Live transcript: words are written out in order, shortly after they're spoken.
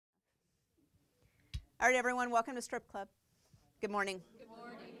All right, everyone, welcome to Strip Club. Good morning. Good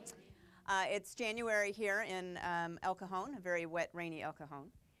morning. It's January here in El Cajon, a very wet, rainy El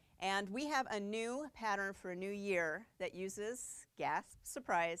Cajon. And we have a new pattern for a new year that uses, gasp,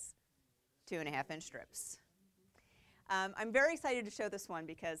 surprise, 2.5-inch strips. I'm very excited to show this one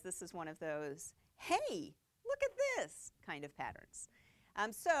because this is one of those, hey, look at this kind of patterns.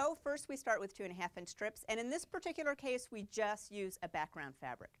 So first we start with 2.5-inch strips, and in this particular case we just use a background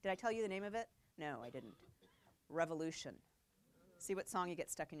fabric. Did I tell you the name of it? No, I didn't. Revolution. See what song you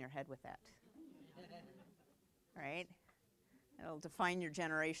get stuck in your head with that. Right? It'll define your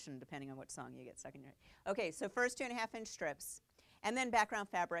generation depending on what song you get stuck in your head. Okay, so first 2.5-inch strips, and then background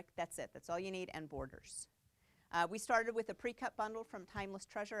fabric, that's it. That's all you need, and borders. We started with a pre-cut bundle from Timeless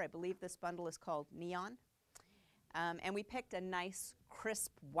Treasure. I believe this bundle is called Neon. And we picked a nice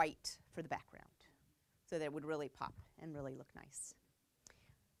crisp white for the background so that it would really pop and really look nice.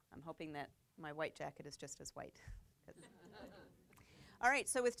 I'm hoping that my white jacket is just as white. All right,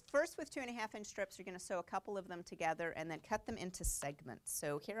 so first with 2.5-inch strips, you're going to sew a couple of them together and then cut them into segments.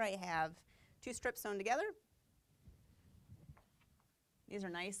 So here I have 2 strips sewn together. These are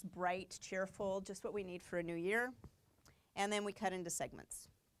nice, bright, cheerful, just what we need for a new year. And then we cut into segments.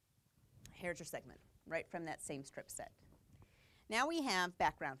 Here's your segment, right from that same strip set. Now we have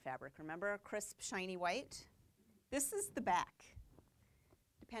background fabric. Remember, a crisp, shiny white? This is the back.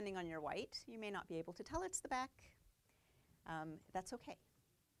 Depending on your white, you may not be able to tell it's the back. That's okay.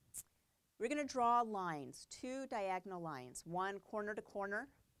 We're going to draw lines, 2 diagonal lines, one corner to corner,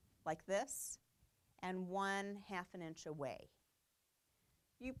 like this, and 1/2 an inch away.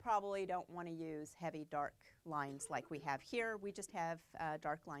 You probably don't want to use heavy, dark lines like we have here. We just have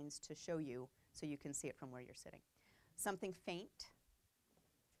dark lines to show you so you can see it from where you're sitting. Something faint,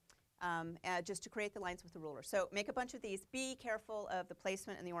 just to create the lines with the ruler. So make a bunch of these. Be careful of the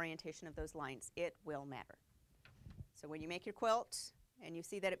placement and the orientation of those lines. It will matter. So when you make your quilt and you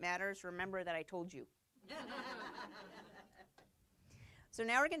see that it matters, remember that I told you. So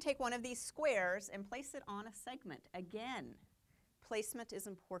now we're going to take one of these squares and place it on a segment. Again, placement is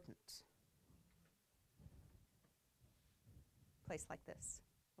important. Place like this.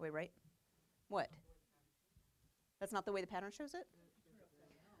 Wait, right? What? That's not the way the pattern shows it?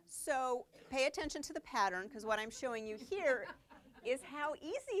 So pay attention to the pattern, because what I'm showing you here is how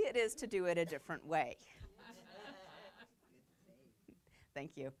easy it is to do it a different way.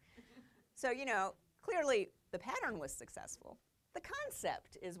 Thank you. So, you know, clearly the pattern was successful. The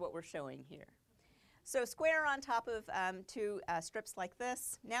concept is what we're showing here. So square on top of 2 strips like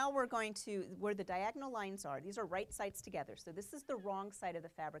this. Now we're going to, where the diagonal lines are, these are right sides together. So this is the wrong side of the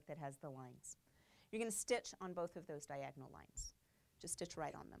fabric that has the lines. You're going to stitch on both of those diagonal lines. Just stitch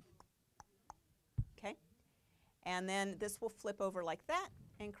right on them. Okay? And then this will flip over like that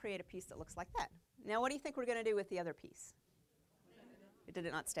and create a piece that looks like that. Now what do you think we're going to do with the other piece? Did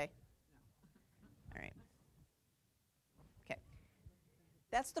it not stay? No. All right. Okay.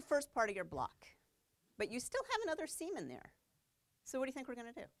 That's the first part of your block. But you still have another seam in there. So what do you think we're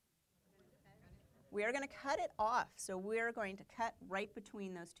going to do? We are going to cut it off. So we're going to cut right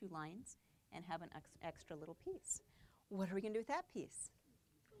between those 2 lines and have an extra little piece. What are we going to do with that piece?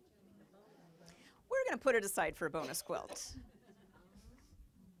 We're going to put it aside for a bonus quilt.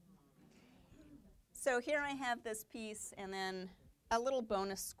 So here I have this piece and then a little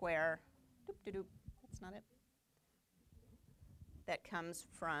bonus square. Doop-de-doop. That's not it. That comes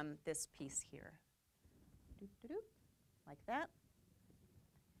from this piece here. Doop-de-doop. Like that.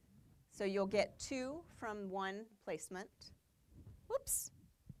 So you'll get 2 from one placement. Whoops.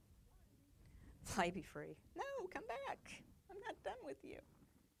 Fly be free. No, come back. I'm not done with you.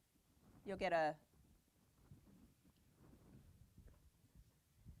 You'll get a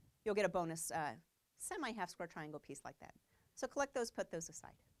bonus semi-half square triangle piece like that. So collect those, put those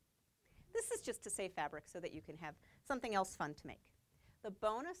aside. This is just to save fabric so that you can have something else fun to make. The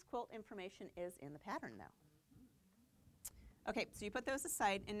bonus quilt information is in the pattern though. Okay, so you put those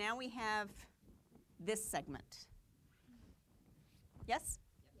aside, and now we have this segment. Yes?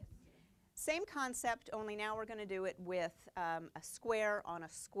 Same concept, only now we're going to do it with a square on a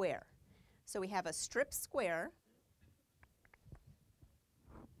square. So we have a strip square.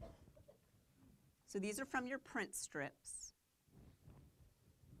 So these are from your print strips.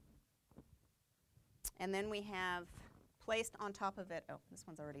 And then we have placed on top of it, oh, this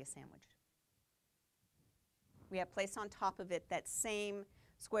one's already a sandwich. We have placed on top of it that same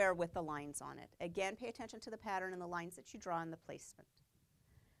square with the lines on it. Again, pay attention to the pattern and the lines that you draw in the placement.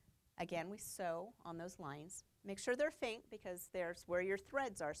 Again, we sew on those lines. Make sure they're faint because there's where your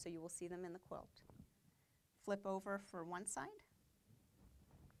threads are so you will see them in the quilt. Flip over for one side,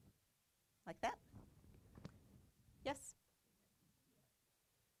 like that.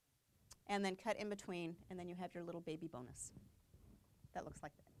 and then cut in between, and then you have your little baby bonus. That looks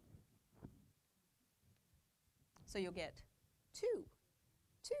like that. So you'll get two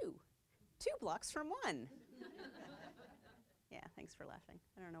blocks from one. Yeah, thanks for laughing.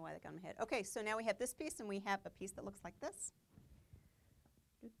 I don't know why that got in my head. Okay, so now we have this piece, and we have a piece that looks like this.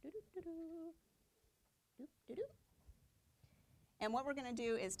 And what we're going to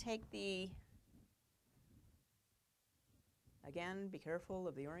do is take the, again, be careful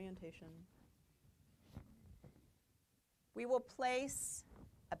of the orientation. We will place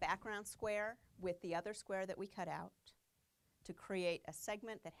a background square with the other square that we cut out to create a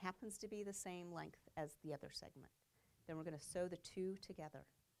segment that happens to be the same length as the other segment. Then we're going to sew the two together.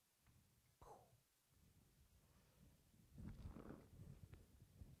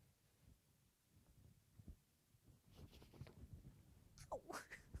 Oh,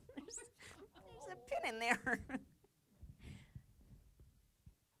 there's a pin in there.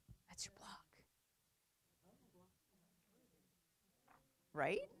 That's your block.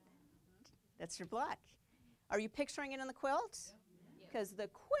 Right? That's your block. Are you picturing it in the quilt? Because the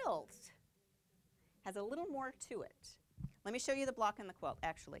quilt has a little more to it. Let me show you the block in the quilt.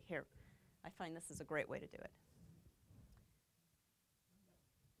 Actually, here. I find this is a great way to do it.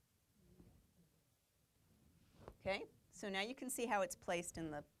 Okay, so now you can see how it's placed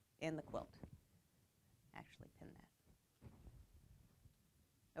in the quilt. Actually pin that.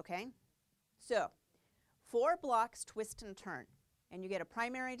 Okay, so 4 blocks twist and turn, and you get a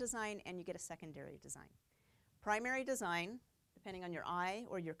primary design and you get a secondary design. Primary design, depending on your eye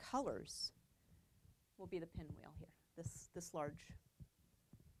or your colors, will be the pinwheel here. This large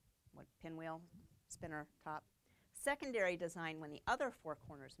pinwheel, spinner top. Secondary design, when the other 4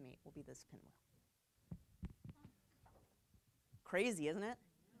 corners meet, will be this pinwheel. Crazy, isn't it?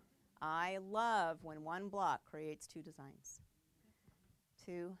 I love when one block creates 2 designs.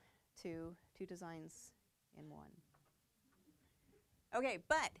 Two designs in one. Okay,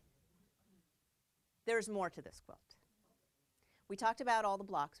 but there's more to this quilt. We talked about all the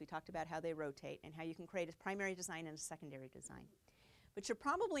blocks. We talked about how they rotate and how you can create a primary design and a secondary design. But you're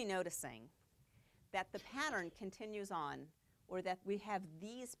probably noticing that the pattern continues on, or that we have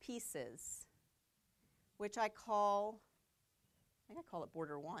these pieces, which I think I call it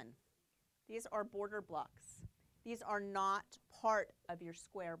border 1. These are border blocks. These are not part of your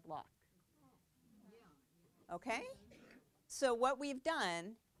square block. Okay? So what we've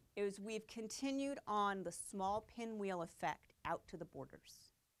done is we've continued on the small pinwheel effect out to the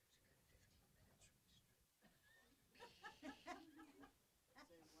borders.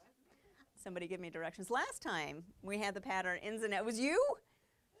 Somebody give me directions. Last time we had the pattern ins and outs. Was you?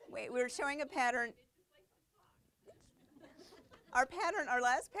 Wait, we were showing a pattern. Our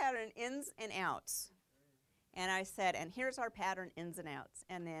last pattern, ins and outs. And I said, and here's our pattern, ins and outs.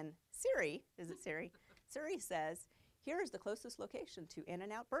 And then Siri, is it Siri? Siri says, here's the closest location to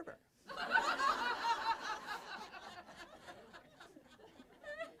In-N-Out Burger.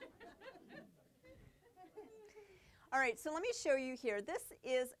 All right, so let me show you here. This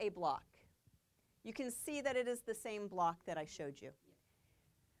is a block. You can see that it is the same block that I showed you.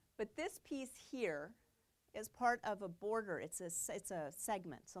 But this piece here is part of a border. It's a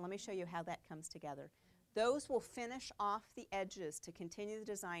segment. So let me show you how that comes together. Those will finish off the edges to continue the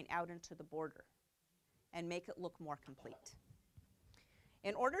design out into the border and make it look more complete.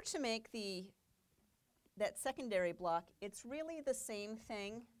 In order to make that secondary block, it's really the same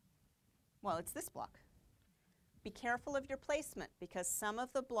thing. Well, it's this block. Be careful of your placement, because some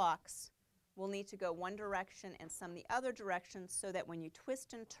of the blocks will need to go one direction and some the other direction, so that when you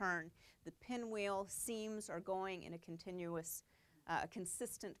twist and turn, the pinwheel seams are going in a continuous,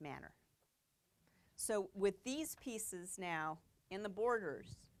 consistent manner. So with these pieces now in the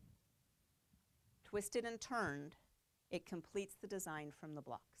borders, twisted and turned, it completes the design from the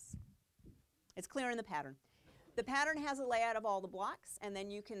blocks. It's clear in the pattern. The pattern has a layout of all the blocks, and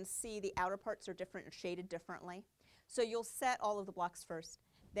then you can see the outer parts are different and shaded differently. So you'll set all of the blocks first,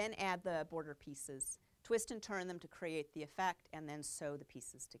 then add the border pieces, twist and turn them to create the effect, and then sew the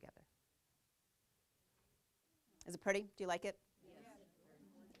pieces together. Is it pretty? Do you like it? Yes.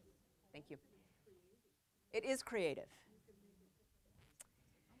 Thank you. It is creative.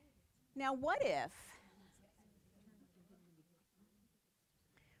 Now what if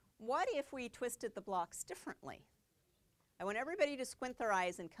we twisted the blocks differently? I want everybody to squint their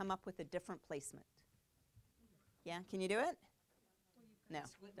eyes and come up with a different placement. Yeah, can you do it? No,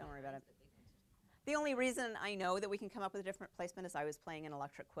 don't worry about it. The only reason I know that we can come up with a different placement is I was playing an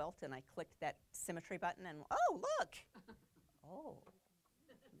electric quilt and I clicked that symmetry button and, oh, look. Oh,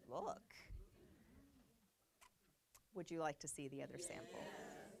 look. Would you like to see the other sample?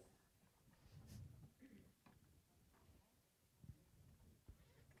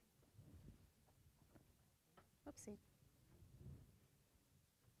 See?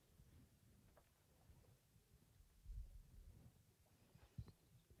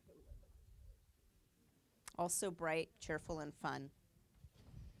 Also bright, cheerful, and fun.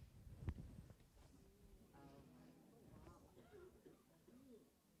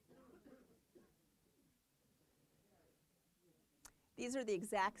 These are the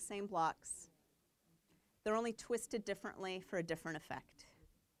exact same blocks. They're only twisted differently for a different effect.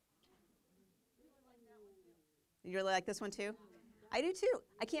 You really like this one too? I do too.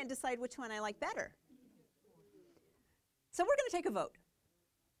 I can't decide which one I like better. So we're going to take a vote.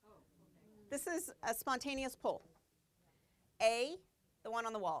 This is a spontaneous poll. A, the one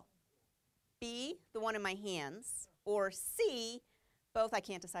on the wall. B, the one in my hands. Or C, both I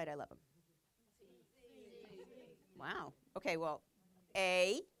can't decide, I love them. Wow. Okay, well,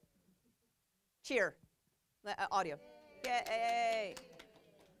 A, cheer. Audio. Yay.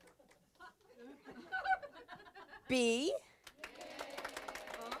 B,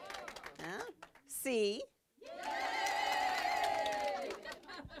 C.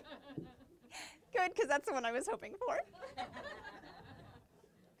 Good, because that's the one I was hoping for.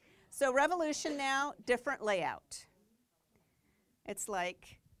 So revolution now, different layout. It's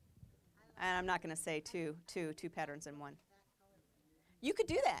like, and I'm not going to say two patterns in one. You could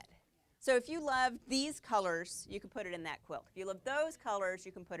do that. So if you love these colors, you can put it in that quilt. If you love those colors,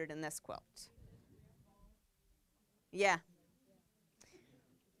 you can put it in this quilt. Yeah.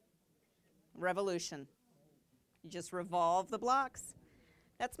 Revolution. You just revolve the blocks.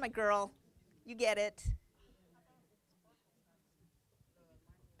 That's my girl. You get it.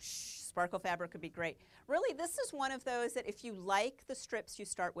 Shh, sparkle fabric would be great. Really, this is one of those that if you like the strips you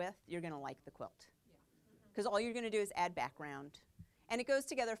start with, you're going to like the quilt. Because all you're going to do is add background. And it goes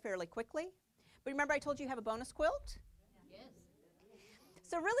together fairly quickly. But remember I told you have a bonus quilt? Yes.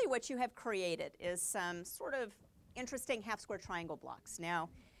 So really what you have created is some sort of interesting half-square triangle blocks. Now,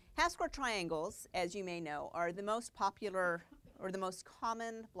 half-square triangles, as you may know, are the most popular or the most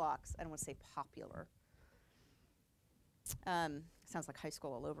common blocks. I don't want to say popular. Sounds like high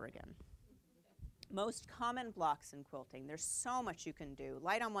school all over again. Most common blocks in quilting. There's so much you can do.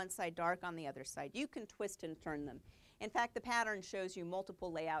 Light on one side, dark on the other side. You can twist and turn them. In fact, the pattern shows you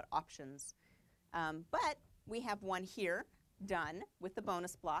multiple layout options. But we have one here done with the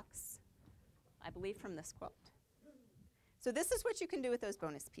bonus blocks, I believe from this quilt. So this is what you can do with those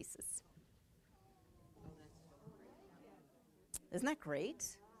bonus pieces. Isn't that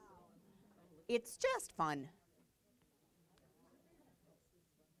great? It's just fun.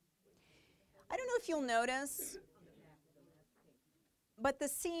 I don't know if you'll notice, but the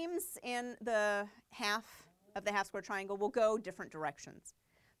seams in the half of the half-square triangle will go different directions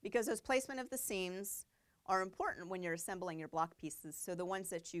because those placement of the seams are important when you're assembling your block pieces. So the ones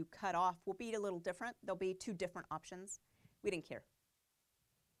that you cut off will be a little different. There'll be two different options. We didn't care.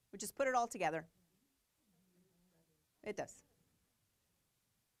 We just put it all together. It does.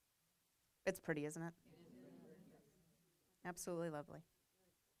 It's pretty, isn't it? Absolutely lovely.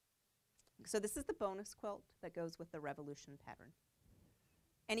 So this is the bonus quilt that goes with the Revolution pattern.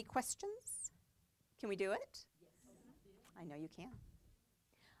 Any questions? Can we do it? Yes. I know you can.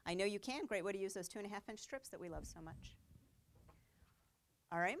 I know you can. Great way to use those 2.5-inch strips that we love so much.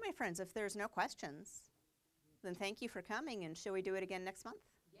 All right, my friends, if there's no questions, then thank you for coming, and shall we do it again next month?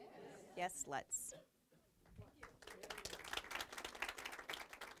 Yes. Yes, let's.